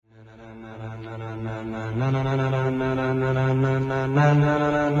Even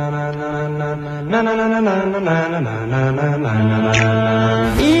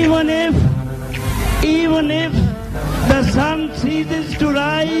if the sun ceases to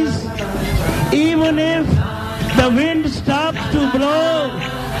rise, even if the wind stops to blow,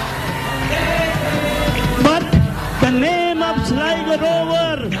 but the name of Sligo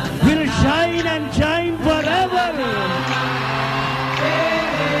Rover will shine and shine forever.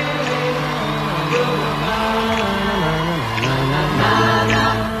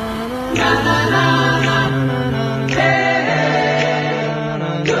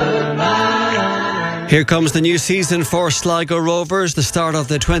 Here comes the new season for Sligo Rovers. The start of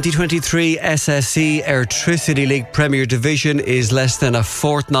the 2023 SSE Airtricity League Premier Division is less than a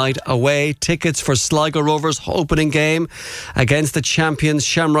fortnight away. Tickets for Sligo Rovers' opening game against the champions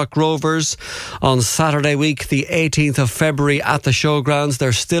Shamrock Rovers on Saturday week, the 18th of February at the Showgrounds.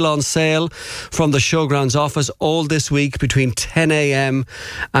 They're still on sale from the Showgrounds office all this week between 10 a.m.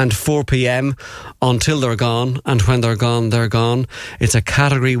 and 4 p.m. until they're gone. And when they're gone, they're gone. It's a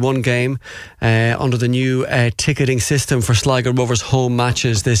Category 1 game under the new ticketing system for Sligo Rovers home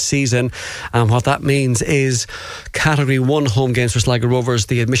matches this season. And what that means is Category 1 home games for Sligo Rovers,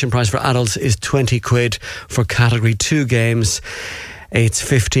 the admission price for adults is 20 quid. For Category 2 games, it's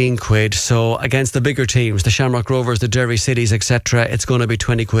 15 quid. So against the bigger teams, the Shamrock Rovers, the Derry Cities, etc., it's going to be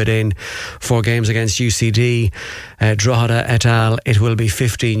 20 quid in. For games against UCD, Drogheda et al., it will be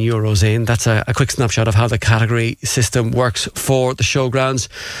 15 euros in. That's a quick snapshot of how the category system works for the Showgrounds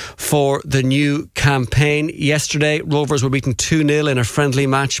for the new campaign. Yesterday, Rovers were beaten 2-0 in a friendly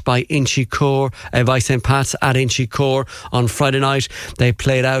match by by St. Pat's at Inchicore. On Friday night, they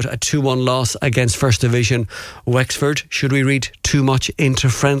played out a 2-1 loss against First Division Wexford. Should we read too much into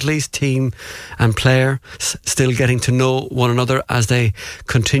friendlies? Team and player still getting to know one another as they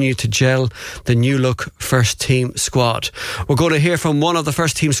continue to gel the new look first team squad. We're going to hear from one of the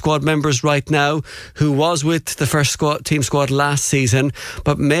first team squad members right now, who was with the first team squad last season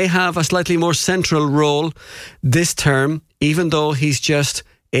but may have a slightly more central role this term, even though he's just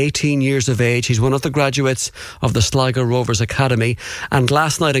 18 years of age. He's one of the graduates of the Sligo Rovers Academy, and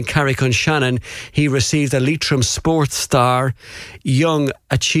last night in Carrick-on-Shannon he received a Leitrim Sports Star Young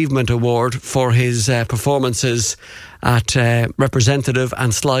Achievement Award for his performances at representative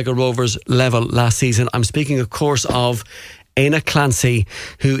and Sligo Rovers level last season. I'm speaking of course of Eanna Clancy,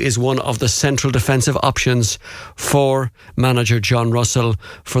 who is one of the central defensive options for manager John Russell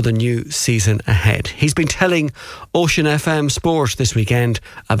for the new season ahead. He's been telling Ocean FM Sport this weekend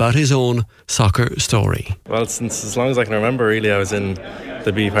about his own soccer story. Well, since as long as I can remember, really, I was in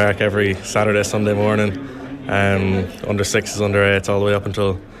the B Park every Saturday, Sunday morning. Under 6s, under 8s, all the way up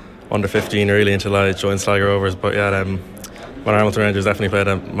until under 15, really, until I joined Sligo Rovers. But yeah, Manor Hamilton Rangers definitely played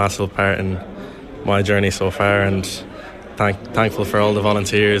a massive part in my journey so far, and thankful for all the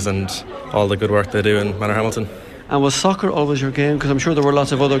volunteers and all the good work they do in Manor Hamilton. And was soccer always your game? Because I'm sure there were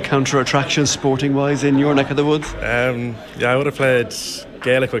lots of other counter attractions sporting wise in your neck of the woods. Yeah, I would have played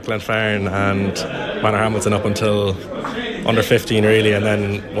Gaelic with Glenfarne and Manor Hamilton up until under 15 really, and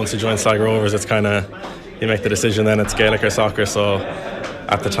then once you join Sligo Rovers, it's kind of, you make the decision then it's Gaelic or soccer. So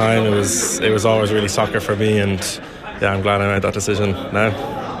at the time it was always really soccer for me, and yeah, I'm glad I made that decision now.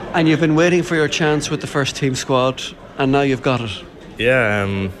 And you've been waiting for your chance with the first team squad, and now you've got it.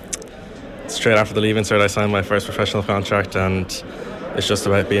 Yeah, straight after the leaving cert I signed my first professional contract, and it's just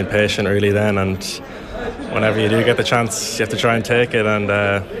about being patient really then, and whenever you do get the chance you have to try and take it. And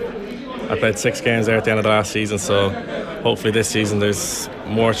I played 6 games there at the end of the last season, so hopefully this season there's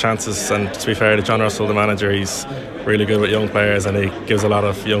more chances. And to be fair to John Russell, the manager, he's really good with young players and he gives a lot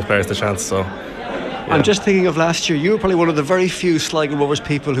of young players the chance. So yeah. I'm just thinking of last year, you were probably one of the very few Sligo Rovers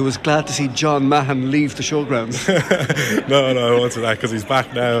people who was glad to see John Mahon leave the Showgrounds. No, I won't say that, because he's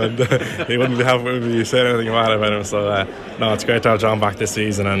back now, and he wouldn't be happy with me saying anything about him. So no, it's great to have John back this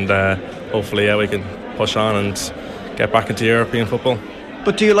season, and hopefully we can push on and get back into European football.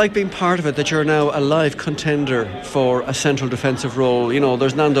 But do you like being part of it, that you're now a live contender for a central defensive role? You know,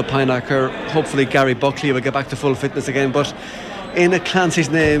 there's Nando Pinacker, hopefully Gary Buckley will get back to full fitness again, but Eanna Clancy's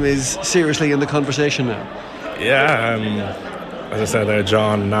name is seriously in the conversation now. Yeah, as I said there,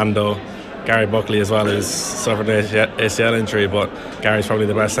 John, Nando, Gary Buckley as well, who's suffered an ACL injury, but Gary's probably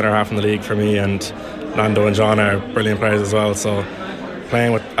the best centre half in the league for me, and Nando and John are brilliant players as well. So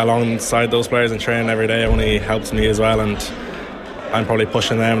playing alongside those players and training every day only helps me as well, and I'm probably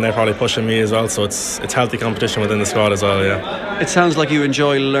pushing them and they're probably pushing me as well, so it's healthy competition within the squad as well. Yeah, it sounds like you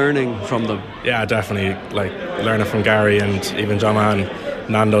enjoy learning from them. Yeah, definitely, like learning from Gary and even John and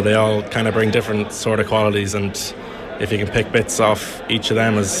Nando. They all kind of bring different sort of qualities, and if you can pick bits off each of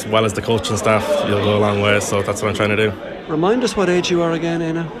them as well as the coaching staff, you'll go a long way. So that's what I'm trying to do. Remind us what age you are again,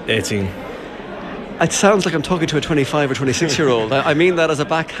 Eanna? 18. It sounds like I'm talking to a 25 or 26-year-old. I mean that as a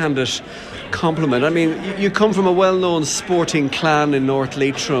backhanded compliment. I mean, you come from a well-known sporting clan in North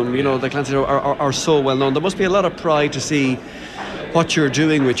Leitrim. You know, the Clancy are so well-known. There must be a lot of pride to see what you're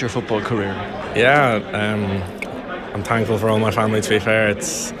doing with your football career. Yeah, I'm thankful for all my family, to be fair.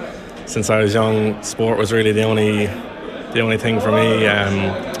 It's since I was young, sport was really the only thing for me.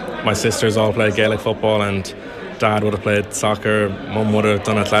 My sisters all played Gaelic football, and Dad would have played soccer, Mum would have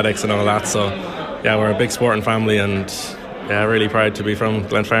done athletics and all that. So yeah, we're a big sporting family, and yeah, really proud to be from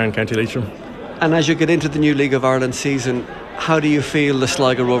Glenfarne, County Leitrim. And as you get into the new League of Ireland season, how do you feel the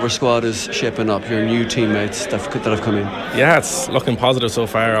Sligo Rovers squad is shaping up, your new teammates that have come in? Yeah, it's looking positive so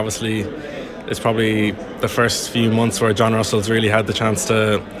far. Obviously, it's probably the first few months where John Russell's really had the chance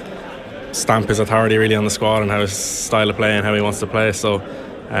to stamp his authority really on the squad and how his style of play and how he wants to play. So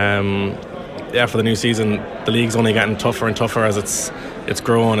yeah, for the new season, the league's only getting tougher and tougher as it's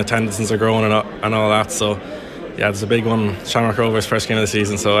growing, attendances are growing and all that. So yeah, there's a big one, Shamrock Rovers first game of the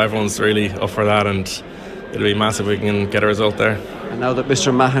season, so everyone's really up for that, and it'll be massive if we can get a result there. And now that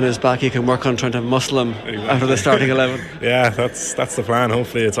Mr. Mahan is back, you can work on trying to muscle him out of the starting 11. Yeah, that's the plan.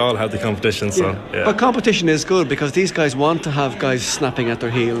 Hopefully it's all healthy competition. So yeah. But competition is good because these guys want to have guys snapping at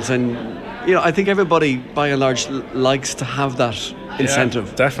their heels, and you know, I think everybody by and large likes to have that incentive.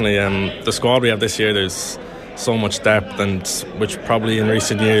 Yeah, definitely. The squad we have this year, there's so much depth, and which probably in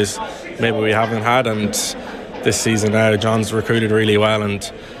recent years maybe we haven't had, and this season now John's recruited really well,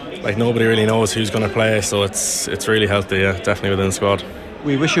 and like nobody really knows who's going to play, so it's really healthy, yeah, definitely within the squad.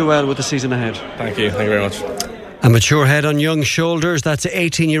 We wish you well with the season ahead. Thank you very much. A mature head on young shoulders. That's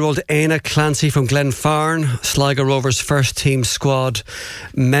 18-year-old Eanna Clancy from Glenfarne, Sligo Rovers first team squad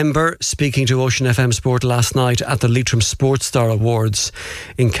member, speaking to Ocean FM Sport last night at the Leitrim Sports Star Awards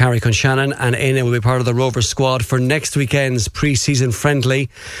in Carrick-on-Shannon. And Eanna will be part of the Rovers squad for next weekend's pre-season friendly.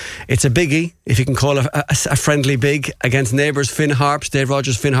 It's a biggie, if you can call it a friendly big, against neighbours Finn Harps. Dave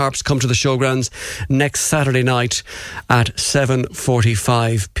Rogers Finn Harps come to the showgrounds next Saturday night at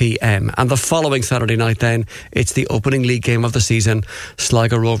 7:45pm. And the following Saturday night then, it's the opening league game of the season,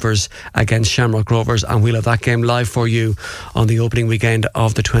 Sligo Rovers against Shamrock Rovers, and we'll have that game live for you on the opening weekend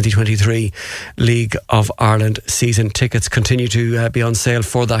of the 2023 League of Ireland season. Tickets continue to be on sale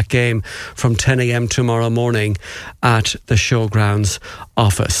for that game from 10am tomorrow morning at the Showgrounds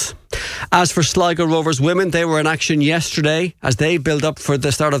office. As for Sligo Rovers women, they were in action yesterday as they build up for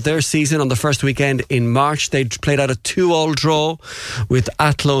the start of their season on the first weekend in March. They played out a 2-2 draw with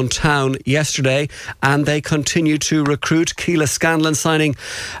Athlone Town yesterday, and they continue to recruit. Keela Scanlon signing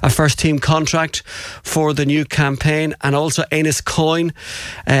a first team contract for the new campaign, and also Ennis Coyne,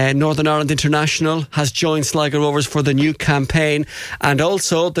 Northern Ireland International, has joined Sligo Rovers for the new campaign, and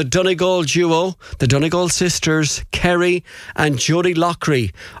also the Donegal duo, the Donegal sisters, Kerry and Jodie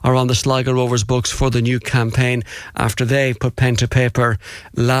Loughrey, are on the Sligo Rovers books for the new campaign after they put pen to paper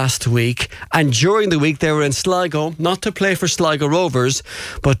last week. And during the week they were in Sligo, not to play for Sligo Rovers,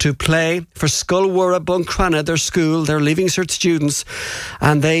 but to play for Sculwara Buncrana, their school, their Leaving Cert students,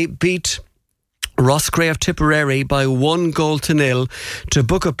 and they beat Roscrea of Tipperary by 1-0 to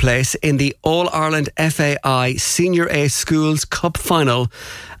book a place in the All-Ireland FAI Senior A Schools Cup Final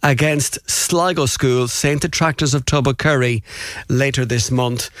against Sligo Schools St. Detractors of Tubbercurry later this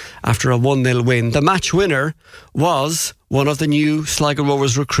month after a 1-0 win. The match winner was one of the new Sligo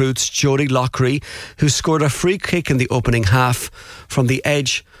Rovers recruits, Jodie Loughrey, who scored a free kick in the opening half from the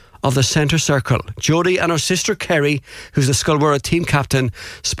edge of the centre circle. Jodie and her sister Kerry, who's the Sculwara team captain,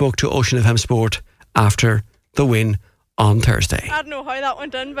 spoke to Ocean FM Sport after the win on Thursday. I don't know how that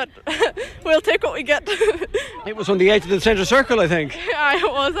went in, but we'll take what we get. It was on the edge of the centre circle, I think. Aye, it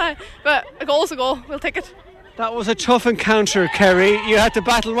was. But a goal's a goal. We'll take it. That was a tough encounter, Kerry. You had to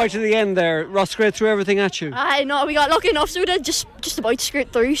battle right to the end there. Roscrea threw everything at you. Aye, no, we got lucky enough, so we did just about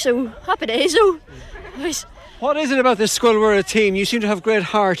skirt through, so happy days, though. What is it about this Sculwara team? You seem to have great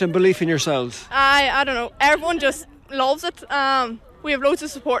heart and belief in yourselves. I don't know. Everyone just loves it. We have loads of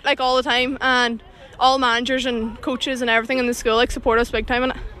support like all the time, and all managers and coaches and everything in the school like support us big time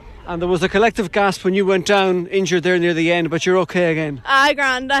in it. And there was a collective gasp when you went down injured there near the end, but you're okay again. Aye,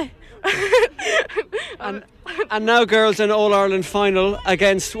 grand. Aye. And now, girls, an All-Ireland final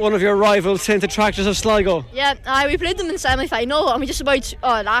against one of your rivals, St. Detractors of Sligo. Yeah, we played them in the semi-final, and we just about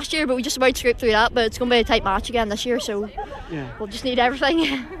last year, but we just about scraped through that. But it's going to be a tight match again this year, so we'll just need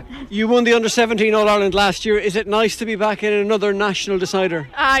everything. You won the Under-17 All-Ireland last year. Is it nice to be back in another national decider?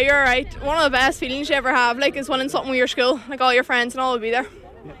 You're right. One of the best feelings you ever have, like, is winning something with your school. Like, all your friends and all will be there.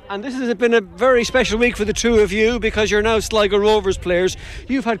 And this has been a very special week for the two of you because you're now Sligo Rovers players.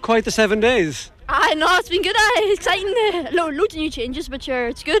 You've had quite the 7 days. I know, it's been good, exciting, loads of new changes, but sure,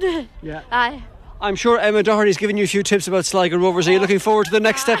 it's good. Yeah. Aye. I'm sure Emma Doherty's given you a few tips about Sligo Rovers. Are you looking forward to the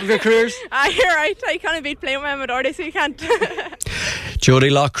next step of your careers? You're right, I can't beat playing with Emma Doherty, so you can't.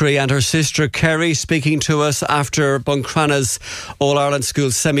 Jodie Loughrey and her sister Kerry speaking to us after Buncrana's All-Ireland School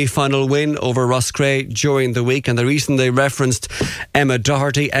semi-final win over Roscrea during the week. And the reason they referenced Emma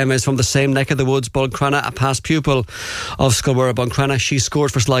Doherty, Emma is from the same neck of the woods, Buncrana, a past pupil of Sculwera Buncrana. She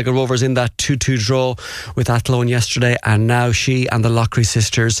scored for Sligo Rovers in that 2-2 draw with Athlone yesterday, and now she and the Loughrey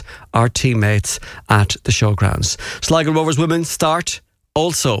sisters are teammates at the showgrounds. Sligo Rovers women start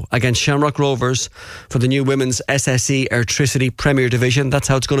also against Shamrock Rovers for the new Women's SSE Airtricity Premier Division. That's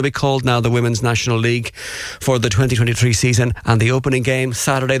how it's going to be called now, the Women's National League, for the 2023 season. And the opening game,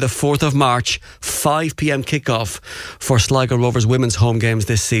 Saturday the 4th of March, 5pm kickoff for Sligo Rovers women's home games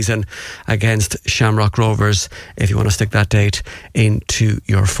this season against Shamrock Rovers, if you want to stick that date into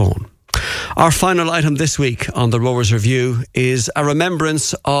your phone. Our final item this week on the Rovers Review is a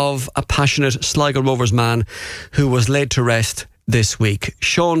remembrance of a passionate Sligo Rovers man who was laid to rest this week.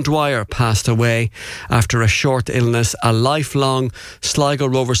 Sean Dwyer passed away after a short illness, a lifelong Sligo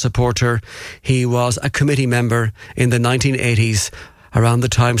Rovers supporter. He was a committee member in the 1980s, around the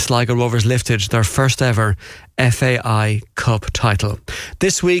time Sligo Rovers lifted their first ever FAI Cup title.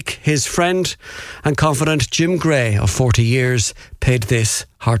 This week, his friend and confidant Jim Gray of 40 years paid this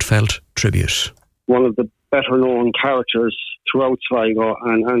heartfelt tribute. One of the better known characters throughout Sligo,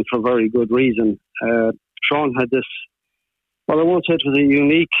 and for very good reason. Sean had this, well, I won't say it was a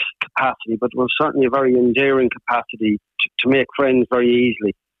unique capacity, but it was certainly a very endearing capacity to make friends very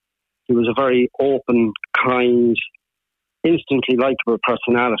easily. He was a very open, kind, instantly likeable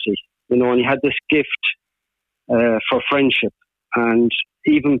personality, and he had this gift for friendship. And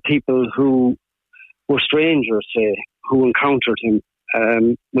even people who were strangers, say, who encountered him,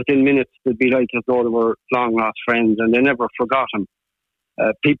 within minutes they'd be like as though they were long lost friends, and they never forgot him.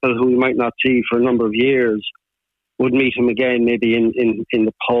 People who you might not see for a number of years would meet him again, maybe in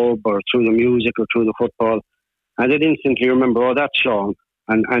the pub or through the music or through the football, and they'd instantly remember, oh, that's Sean,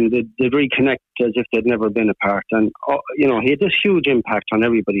 and they'd reconnect as if they'd never been apart. And he had this huge impact on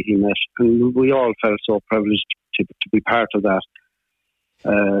everybody he met, and we all felt so privileged to be part of that.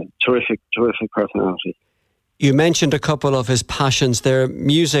 Terrific personality. You mentioned a couple of his passions there.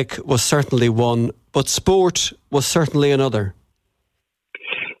 Music was certainly one, but sport was certainly another.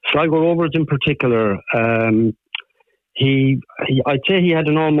 Sligo Rovers in particular, I'd say he had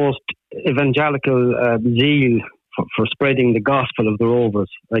an almost evangelical zeal for spreading the gospel of the Rovers,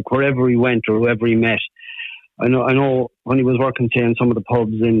 like wherever he went or whoever he met. I know when he was working, say, in some of the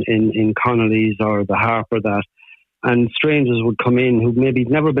pubs in Connolly's or the Harper, that, and strangers would come in who maybe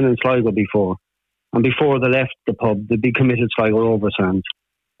never been in Sligo before, and before they left the pub, they'd be committed Sligo Rovers fans.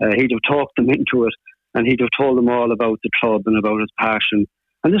 He'd have talked them into it, and he'd have told them all about the club and about his passion.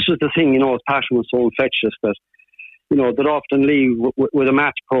 And this was the thing, his passion was so infectious that, they'd often leave with a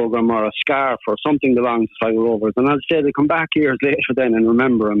match programme or a scarf or something belonging to Sligo Rovers. And I'd say they come back years later then and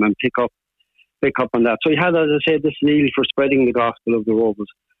remember him and pick up on that. So he had, as I said, this zeal for spreading the gospel of the Rovers.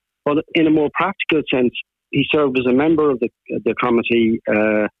 But in a more practical sense, he served as a member of the committee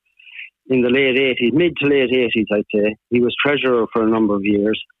in the late 80s, mid to late 80s, I'd say. He was treasurer for a number of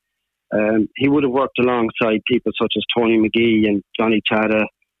years. He would have worked alongside people such as Tony McGee and Johnny Chadda,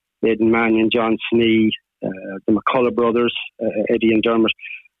 Aidan Mannion, John Snee, the McCullough brothers, Eddie and Dermot,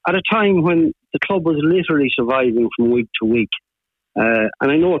 at a time when the club was literally surviving from week to week. And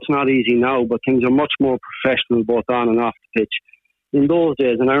I know it's not easy now, but things are much more professional both on and off the pitch. In those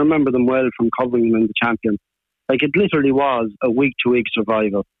days, and I remember them well from covering them in the Champion, like it literally was a week-to-week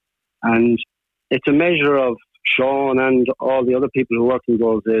survival. And it's a measure of Sean and all the other people who work in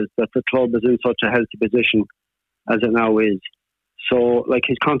those days that the club is in such a healthy position as it now is. So, like,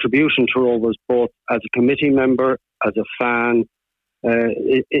 his contribution to Rovers, both as a committee member, as a fan,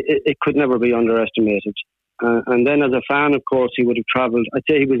 it could never be underestimated. And then as a fan, of course, he would have travelled. I'd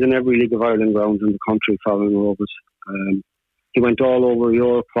say he was in every League of Ireland ground in the country following Rovers. He went all over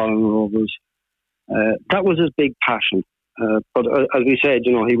Europe following Rovers. That was his big passion. But as we said,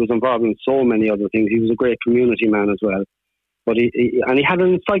 he was involved in so many other things. He was a great community man as well. But he had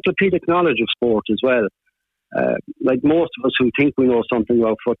an encyclopedic knowledge of sport as well. Like most of us who think we know something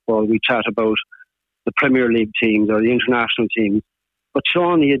about football, we chat about the Premier League teams or the international teams. But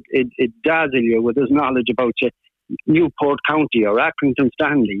Sean, he'd dazzle you with his knowledge about Newport County or Accrington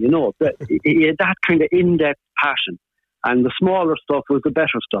Stanley. He had that kind of in-depth passion. And the smaller stuff was the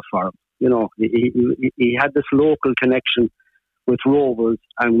better stuff for him. He had this local connection with Rovers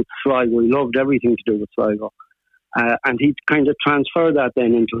and with Sligo. He loved everything to do with Sligo. And he kind of transferred that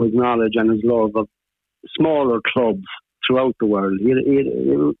then into his knowledge and his love of smaller clubs throughout the world. He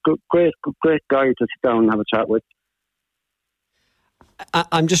was a great guy to sit down and have a chat with.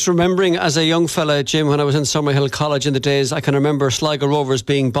 I'm just remembering as a young fella, Jim, when I was in Summerhill College in the days, I can remember Sligo Rovers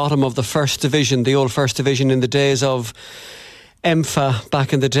being bottom of the First Division, the old First Division in the days of EMFA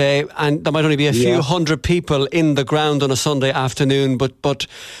back in the day, and there might only be a few hundred people in the ground on a Sunday afternoon, but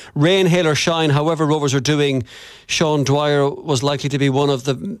rain, hail or shine, however Rovers are doing, Sean Dwyer was likely to be one of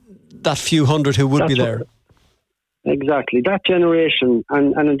that few hundred who would be there. Exactly. That generation,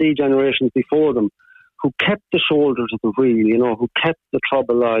 and indeed generations before them, who kept the shoulders of the wheel, who kept the club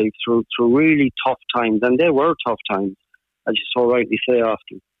alive through really tough times. And they were tough times, as you so rightly say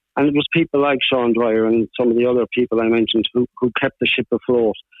often. And it was people like Sean Dwyer and some of the other people I mentioned who kept the ship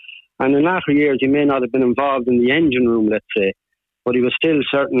afloat. And in latter years, he may not have been involved in the engine room, let's say, but he was still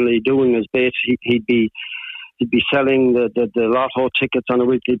certainly doing his bit. He'd be selling the lotto tickets on a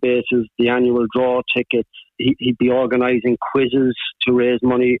weekly basis, the annual draw tickets. He'd be organising quizzes to raise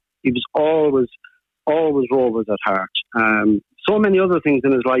money. He was always Rovers at heart. So many other things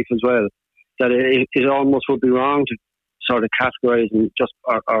in his life as well that it almost would be wrong to sort of categorise him just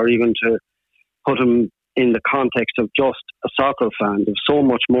or even to put him in the context of just a soccer fan. There's so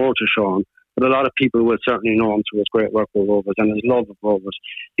much more to Sean, but a lot of people will certainly know him through his great work with Rovers and his love of Rovers.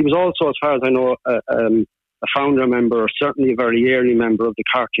 He was also, as far as I know, a founder member, or certainly a very early member of the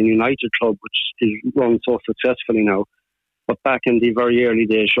Carton United Club, which is run so successfully now. But back in the very early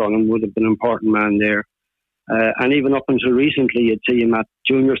days, Sean would have been an important man there. And even up until recently, you'd see him at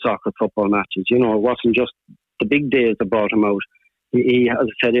junior soccer football matches. It wasn't just the big days that brought him out. He, as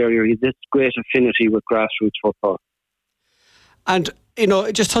I said earlier, he had this great affinity with grassroots football. And,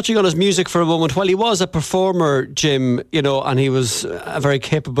 just touching on his music for a moment, while he was a performer, Jim, and he was a very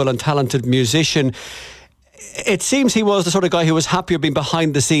capable and talented musician, it seems he was the sort of guy who was happier being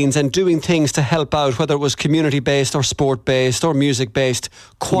behind the scenes and doing things to help out, whether it was community-based or sport-based or music-based,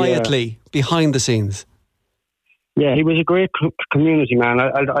 quietly behind the scenes. Yeah, he was a great community man.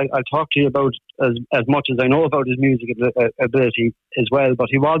 I'll talk to you about as much as I know about his music ability as well, but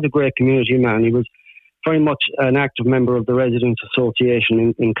he was a great community man. He was very much an active member of the Residents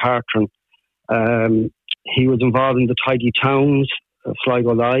Association in Cartron. He was involved in the Tidy Towns,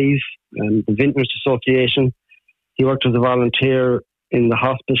 Sligo Live, the Vintners Association. He worked as a volunteer in the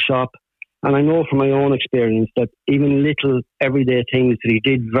hospice shop. And I know from my own experience that even little everyday things that he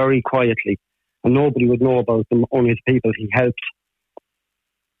did very quietly, and nobody would know about them, only the people he helped.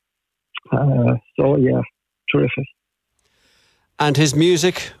 Terrific. And his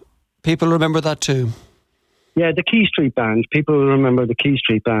music, people remember that too? Yeah, the Key Street Band. People remember the Key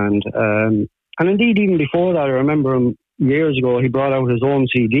Street Band. And indeed, even before that, I remember him years ago, he brought out his own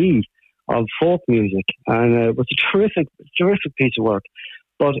CD of folk music, and it was a terrific piece of work.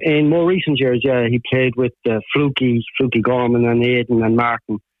 But in more recent years, he played with Fluky Gorman and Aidan and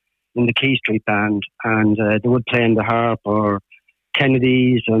Martin in the Key Street Band, and they would play in the harp or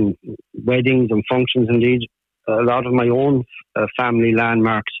Kennedy's and weddings and functions. Indeed, a lot of my own family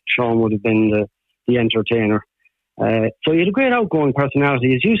landmarks, Sean would have been the entertainer. So he had a great outgoing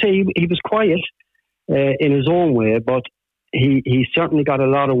personality. As you say, he was quiet in his own way, but he certainly got a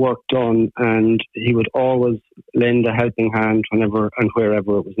lot of work done, and he would always lend a helping hand whenever and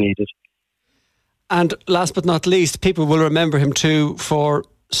wherever it was needed. And last but not least, people will remember him too for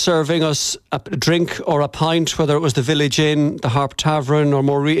serving us a drink or a pint, whether it was the Village Inn, the Harp Tavern,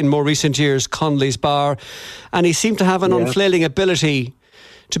 or in more recent years, Conley's Bar. And he seemed to have an unfailing ability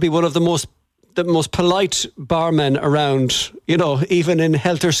to be one of the most polite barmen around, even in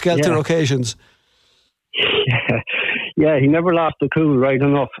helter-skelter occasions. Yeah, he never lost the cool, right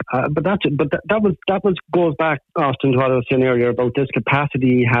enough. But that goes back often to what I was saying earlier about this capacity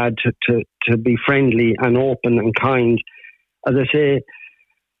he had to be friendly and open and kind. As I say,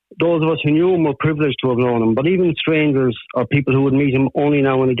 those of us who knew him were privileged to have known him, but even strangers or people who would meet him only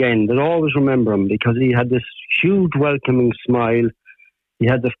now and again, they'd always remember him because he had this huge welcoming smile. He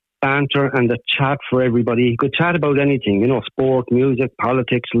had the banter and the chat for everybody. He could chat about anything, sport, music,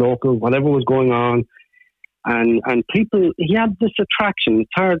 politics, local, whatever was going on. And people, he had this attraction.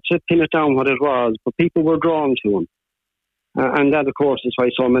 It's hard to pin it down what it was, but people were drawn to him. And that, of course, is why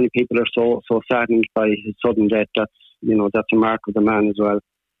so many people are so saddened by his sudden death. That's a mark of the man as well.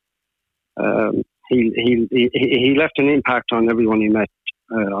 He left an impact on everyone he met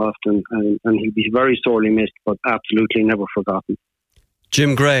often, and he'd be very sorely missed, but absolutely never forgotten.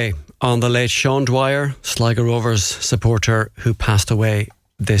 Jim Gray on the late Sean Dwyer, Sligo Rovers supporter who passed away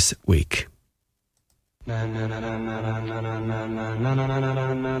this week.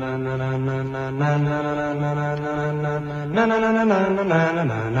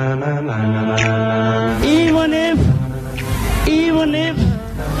 Even if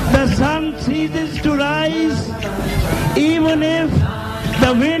the sun ceases to rise, even if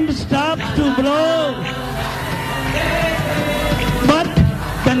the wind stops to blow, but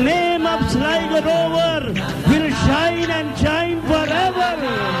the name of Sligo Rovers